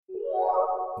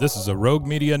This is a Rogue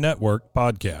Media Network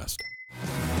podcast.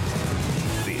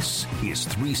 This is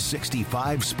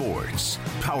 365 Sports,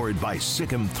 powered by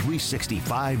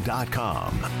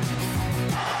Sikkim365.com.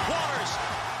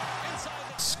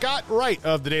 Scott Wright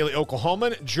of the Daily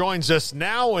Oklahoman joins us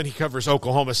now, and he covers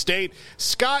Oklahoma State.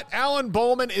 Scott, Alan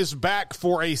Bowman is back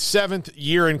for a seventh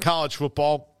year in college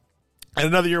football and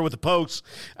another year with the Pokes.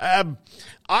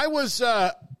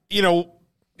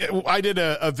 I did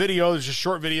a video, it's a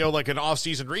short video, like an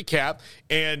off-season recap,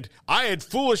 and I had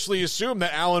foolishly assumed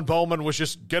that Alan Bowman was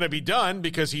just going to be done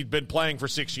because he'd been playing for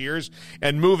 6 years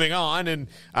and moving on, and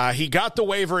he got the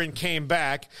waiver and came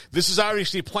back. This is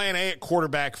obviously plan A at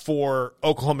quarterback for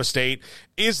Oklahoma State.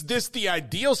 Is this the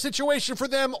ideal situation for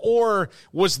them, or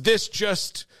was this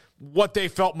just what they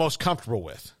felt most comfortable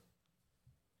with?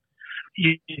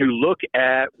 You look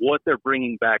at what they're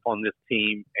bringing back on this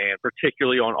team, and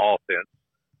particularly on offense.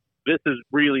 This is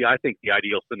really, I think, the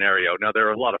ideal scenario. Now, there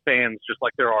are a lot of fans, just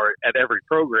like there are at every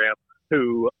program,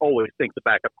 who always think the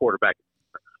backup quarterback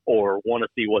or want to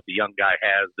see what the young guy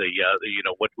has,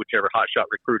 whichever hotshot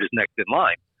recruit is next in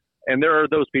line. And there are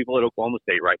those people at Oklahoma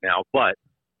State right now. But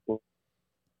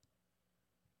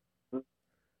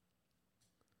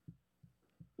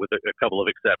with a couple of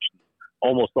exceptions,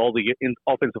 almost all the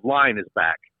offensive line is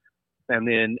back. And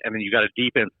then you got a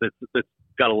defense that's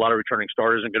got a lot of returning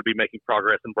starters and going to be making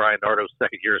progress in Brian Nardo's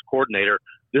second year as coordinator.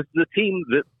 This is a team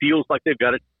that feels like they've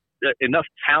got enough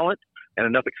talent and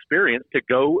enough experience to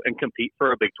go and compete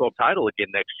for a Big 12 title again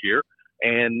next year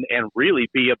and really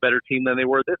be a better team than they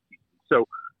were this season. So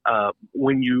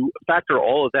when you factor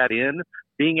all of that in,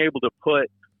 being able to put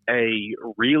a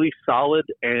really solid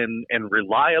and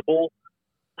reliable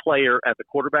player at the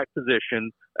quarterback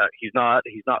position, he's not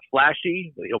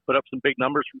flashy. He'll put up some big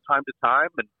numbers from time to time,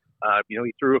 and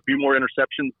he threw a few more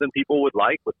interceptions than people would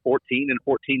like with 14 in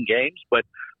 14 games. But,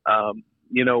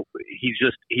 he's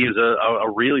a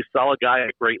really solid guy,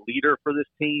 a great leader for this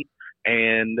team,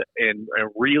 and a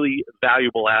really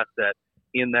valuable asset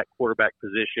in that quarterback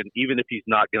position, even if he's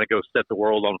not going to go set the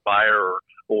world on fire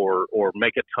or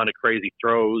make a ton of crazy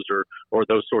throws or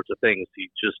those sorts of things. He's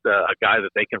just a guy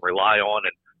that they can rely on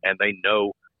and they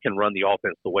know can run the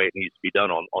offense the way it needs to be done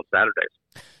on Saturdays.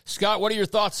 Scott, what are your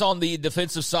thoughts on the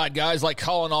defensive side? Guys like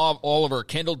Colin Oliver,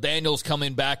 Kendall Daniels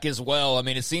coming back as well. I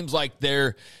mean, it seems like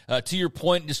they're, to your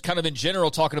point, just kind of in general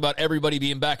talking about everybody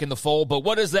being back in the fold. But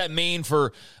what does that mean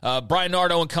for Brian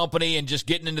Nardo and company and just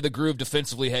getting into the groove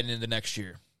defensively heading into next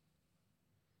year?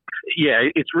 Yeah,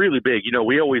 it's really big.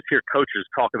 We always hear coaches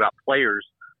talk about players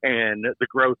and the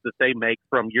growth that they make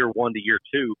from year one to year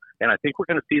two. And I think we're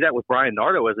going to see that with Brian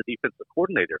Nardo as a defensive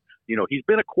coordinator. He's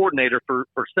been a coordinator for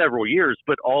several years,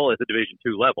 but all at the Division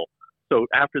II level. So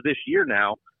after this year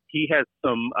now, he has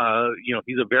some,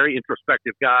 he's a very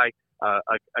introspective guy,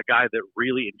 a guy that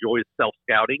really enjoys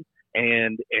self-scouting.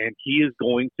 And he is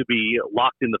going to be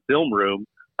locked in the film room,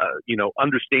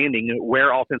 understanding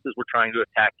where offenses were trying to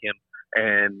attack him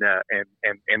and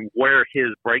where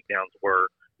his breakdowns were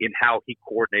in how he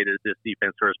coordinated this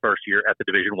defense for his first year at the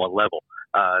Division I level.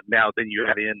 Now, then you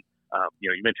add in,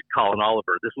 you mentioned Colin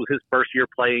Oliver. This was his first year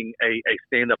playing a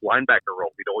stand-up linebacker role.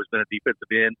 He'd always been a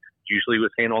defensive end, usually with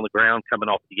hand on the ground, coming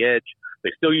off the edge. They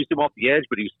still used him off the edge,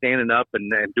 but he was standing up and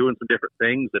doing some different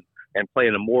things and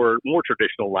playing a more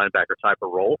traditional linebacker type of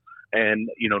role. And,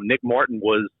 Nick Martin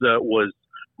was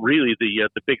really the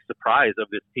big surprise of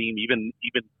this team, even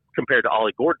compared to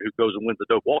Ollie Gordon, who goes and wins the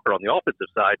Doak Walker on the offensive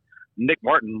side. Nick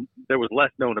Martin, there was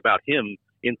less known about him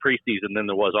in preseason than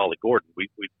there was Ollie Gordon. We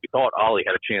thought Ollie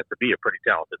had a chance to be a pretty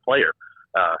talented player,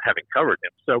 having covered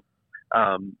him. So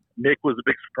Nick was a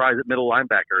big surprise at middle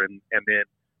linebacker, and then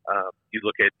you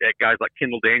look at guys like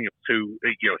Kendall Daniels, who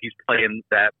he's playing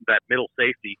that middle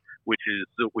safety, which is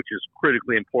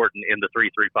critically important in the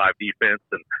 3-3-5 defense,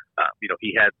 and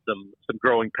he had some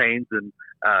growing pains and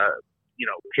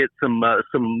hit some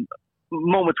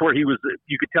moments where you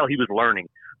could tell he was learning.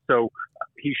 So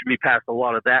he should be past a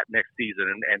lot of that next season.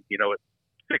 And at 6'4",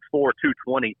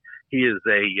 220, he is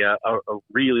a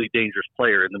really dangerous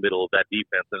player in the middle of that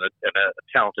defense and a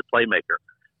talented playmaker.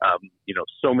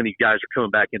 So many guys are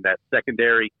coming back in that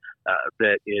secondary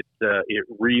that it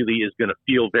really is going to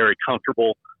feel very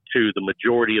comfortable to the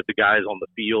majority of the guys on the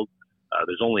field.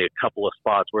 There's only a couple of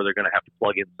spots where they're going to have to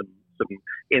plug in some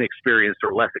inexperienced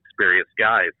or less experienced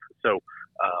guys. So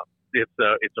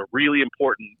it's a really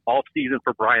important off season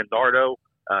for Brian Nardo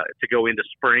to go into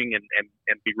spring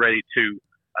and be ready to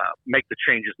make the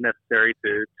changes necessary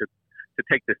to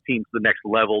take this team to the next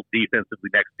level defensively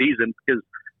next season, because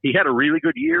he had a really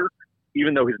good year.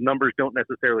 Even though his numbers don't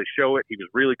necessarily show it, he was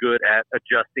really good at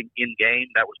adjusting in game.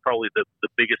 That was probably the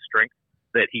biggest strength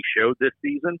that he showed this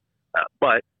season,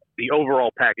 but the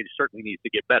overall package certainly needs to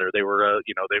get better. They were,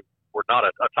 they were not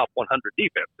a top 100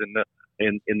 defense in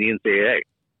the NCAA.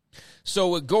 So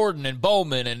with Gordon and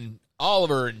Bowman and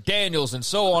Oliver and Daniels and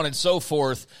so on and so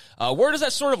forth, where does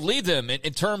that sort of leave them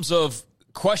in terms of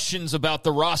questions about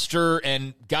the roster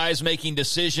and guys making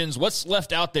decisions? What's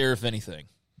left out there, if anything?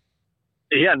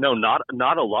 Yeah, no, not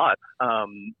a lot.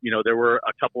 There were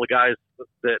a couple of guys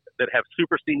that have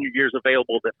super senior years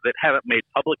available that haven't made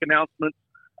public announcements.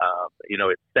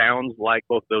 It sounds like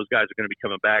both of those guys are going to be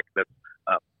coming back. That's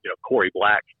Corey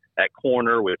Black at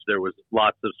corner, which there was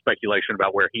lots of speculation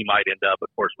about where he might end up. Of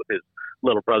course, with his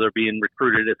little brother being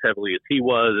recruited as heavily as he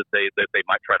was, that they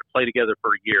might try to play together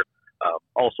for a year.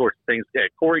 All sorts of things. Yeah,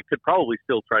 Corey could probably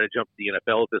still try to jump to the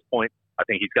NFL at this point. I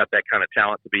think he's got that kind of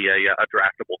talent to be a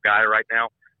draftable guy right now,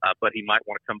 but he might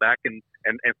want to come back and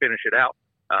finish it out.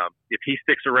 If he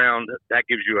sticks around, that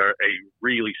gives you a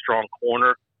really strong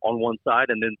corner on one side,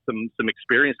 and then some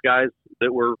experienced guys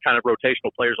that were kind of rotational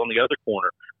players on the other corner.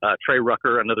 Trey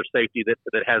Rucker, another safety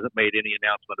that hasn't made any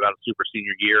announcement about a super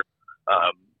senior year.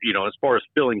 As far as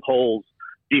filling holes,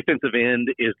 defensive end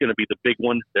is going to be the big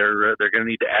one. They're going to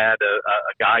need to add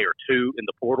a guy or two in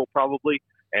the portal probably,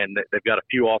 and they've got a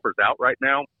few offers out right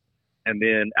now. And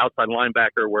then outside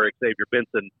linebacker, where Xavier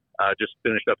Benson just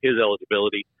finished up his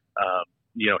eligibility.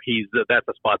 That's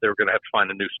a spot they're going to have to find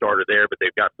a new starter there, but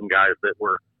they've got some guys that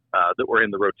were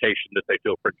in the rotation that they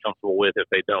feel pretty comfortable with if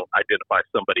they don't identify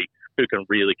somebody who can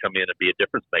really come in and be a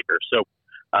difference maker. So,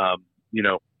 and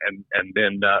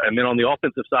then on the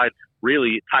offensive side,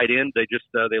 really tight end, they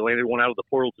landed one out of the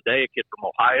portal today, a kid from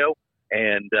Ohio.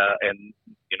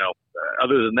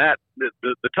 Other than that,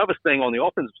 the toughest thing on the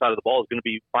offensive side of the ball is going to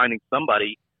be finding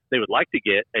somebody they would like to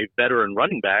get, a veteran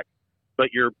running back, but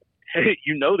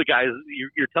the guys,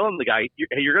 you're telling the guy,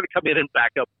 you're going to come in and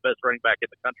back up the best running back in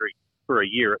the country for a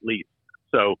year at least.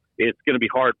 So it's going to be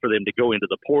hard for them to go into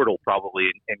the portal probably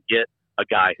and get a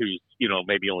guy who's,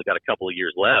 maybe only got a couple of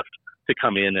years left to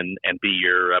come in and be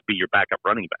your backup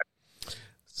running back.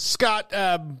 Scott,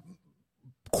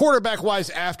 quarterback wise,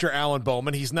 after Alan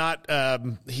Bowman, he's not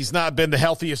been the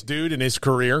healthiest dude in his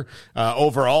career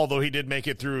overall, though he did make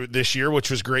it through this year, which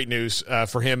was great news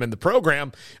for him and the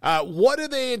program. What do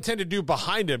they intend to do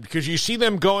behind him? Because you see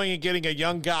them going and getting a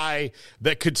young guy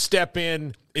that could step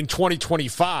in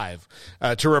 2025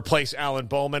 to replace Alan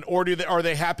Bowman, or are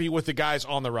they happy with the guys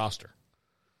on the roster?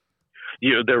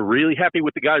 They're really happy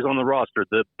with the guys on the roster.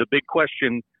 The big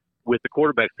question with the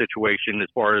quarterback situation, as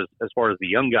far as the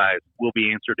young guys, will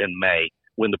be answered in May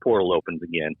when the portal opens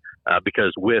again.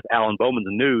 Because with Alan Bowman's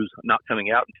news not coming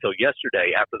out until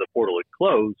yesterday after the portal had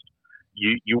closed,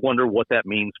 you wonder what that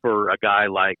means for a guy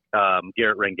like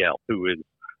Garrett Rangel, who is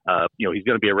he's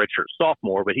going to be a redshirt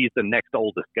sophomore, but he's the next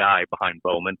oldest guy behind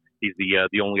Bowman. He's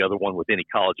the only other one with any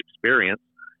college experience,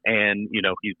 and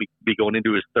he's be going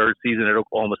into his third season at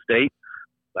Oklahoma State.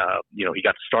 He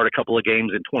got to start a couple of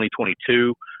games in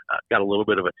 2022. Got a little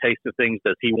bit of a taste of things.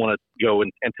 Does he want to go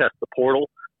and test the portal?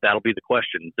 That'll be the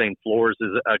question. Zane Flores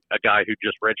is a guy who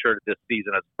just redshirted this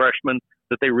season as a freshman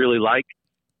that they really like.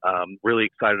 Really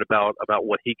excited about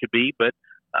what he could be. But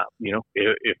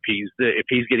if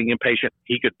he's getting impatient,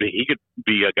 he could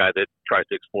be a guy that tries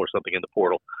to explore something in the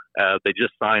portal. They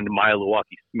just signed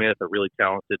Milwaukee Smith, a really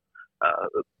talented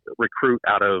recruit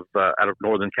out of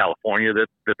Northern California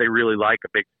that they really like. A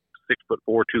big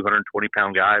 6'4",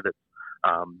 220-pound guy that.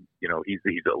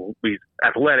 He's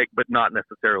athletic, but not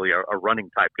necessarily a running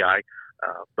type guy,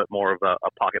 but more of a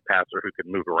pocket passer who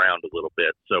can move around a little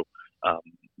bit. So,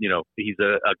 he's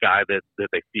a guy that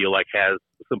they feel like has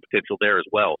some potential there as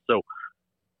well. So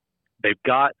they've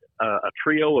got a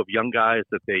trio of young guys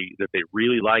that they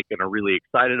really like and are really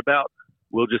excited about.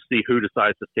 We'll just see who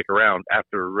decides to stick around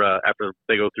after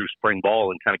they go through spring ball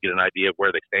and kind of get an idea of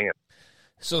where they stand.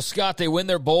 So, Scott, they win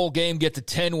their bowl game, get to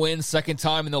 10 wins, second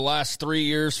time in the last 3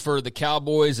 years for the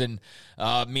Cowboys. And,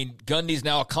 Gundy's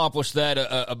now accomplished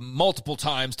that multiple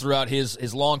times throughout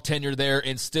his long tenure there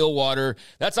in Stillwater.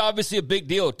 That's obviously a big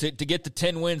deal to get to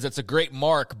 10 wins. That's a great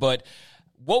mark. But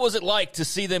what was it like to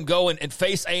see them go and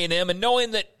face A&M, and knowing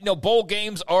that, bowl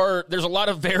games there's a lot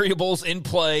of variables in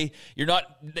play. You're not,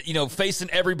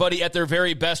 facing everybody at their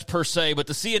very best per se, but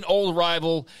to see an old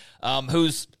rival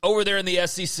who's over there in the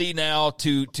SEC now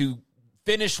to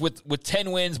finish with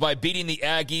 10 wins by beating the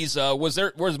Aggies,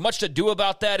 was much to do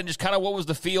about that, and just kind of what was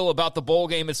the feel about the bowl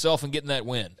game itself and getting that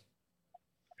win?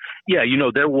 Yeah,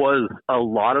 there was a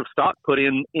lot of stock put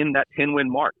in that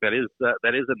 10-win mark. That is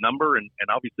a number, and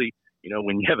obviously,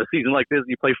 when you have a season like this,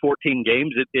 you play 14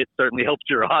 games, it certainly helps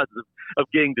your odds of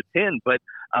getting to 10, but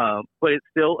it's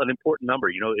still an important number.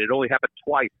 It only happened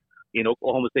twice in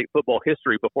Oklahoma State football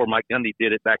history before Mike Gundy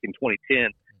did it back in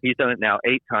 2010. He's done it now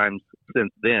 8 times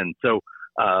since then. So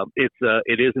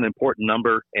it is an important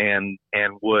number and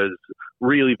was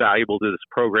really valuable to this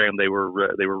program. They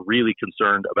were really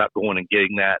concerned about going and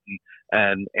getting that,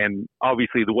 and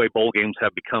obviously the way bowl games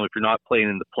have become, if you're not playing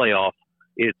in the playoff,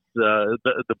 it's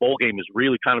the bowl game is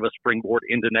really kind of a springboard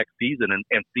into next season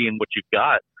and seeing what you've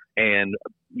got. And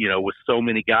with so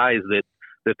many guys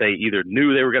that they either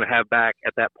knew they were going to have back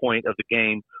at that point of the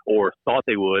game or thought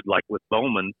they would, like with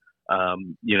Bowman.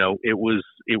 It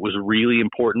was really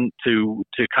important to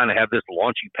kind of have this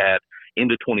launching pad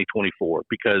into 2024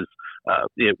 because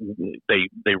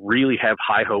they really have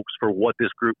high hopes for what this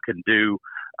group can do.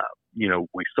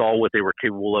 We saw what they were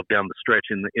capable of down the stretch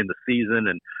in the season,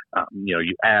 and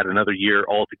you add another year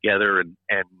all together, and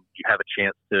you have a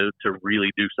chance to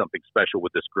really do something special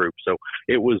with this group. So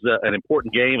it was an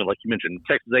important game, and like you mentioned,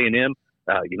 Texas A&M.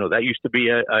 That used to be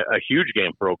a huge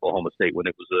game for Oklahoma State when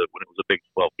it was a Big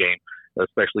 12 game,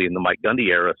 especially in the Mike Gundy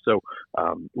era. So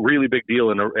really big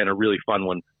deal and a really fun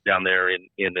one down there in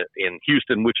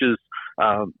Houston, which is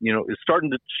is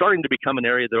starting to become an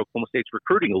area that Oklahoma State's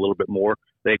recruiting a little bit more.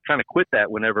 They kind of quit that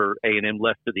whenever A&M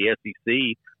left to the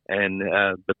SEC,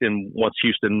 but then once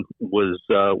Houston was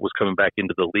coming back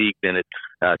into the league, then it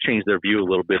changed their view a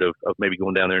little bit of maybe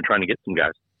going down there and trying to get some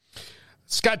guys.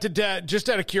 Scott, just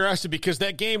out of curiosity, because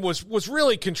that game was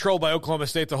really controlled by Oklahoma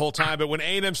State the whole time, but when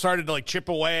A&M started to chip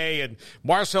away and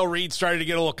Marcel Reed started to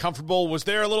get a little comfortable, was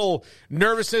there a little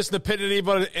nervousness in the pit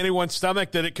of anyone's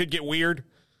stomach that it could get weird?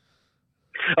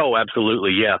 Oh,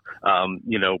 absolutely, yeah.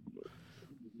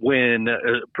 When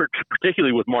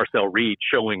particularly with Marcel Reed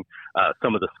showing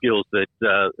some of the skills that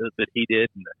he did,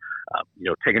 and,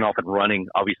 taking off and running.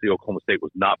 Obviously, Oklahoma State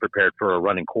was not prepared for a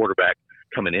running quarterback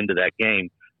coming into that game.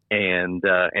 And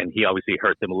he obviously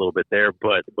hurt them a little bit there,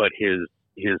 but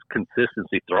his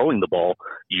consistency throwing the ball,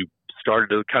 you started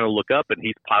to kind of look up and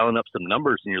he's piling up some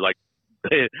numbers and you're like,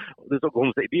 this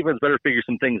Oklahoma State defense better figure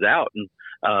some things out. And,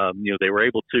 they were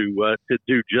able to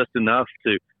do just enough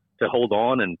to hold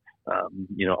on. And,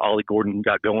 Ollie Gordon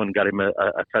got going, got him a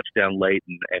touchdown late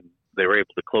and they were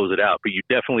able to close it out. But you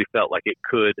definitely felt like it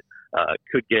could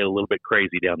get a little bit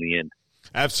crazy down the end.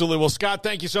 Absolutely. Well, Scott,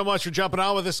 thank you so much for jumping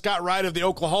on with us. Scott Wright of the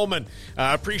Oklahoman.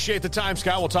 Appreciate the time,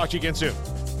 Scott. We'll talk to you again soon.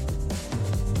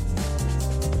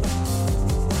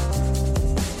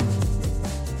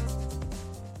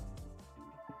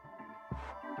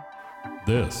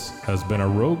 This has been a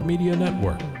Rogue Media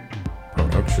Network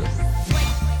production.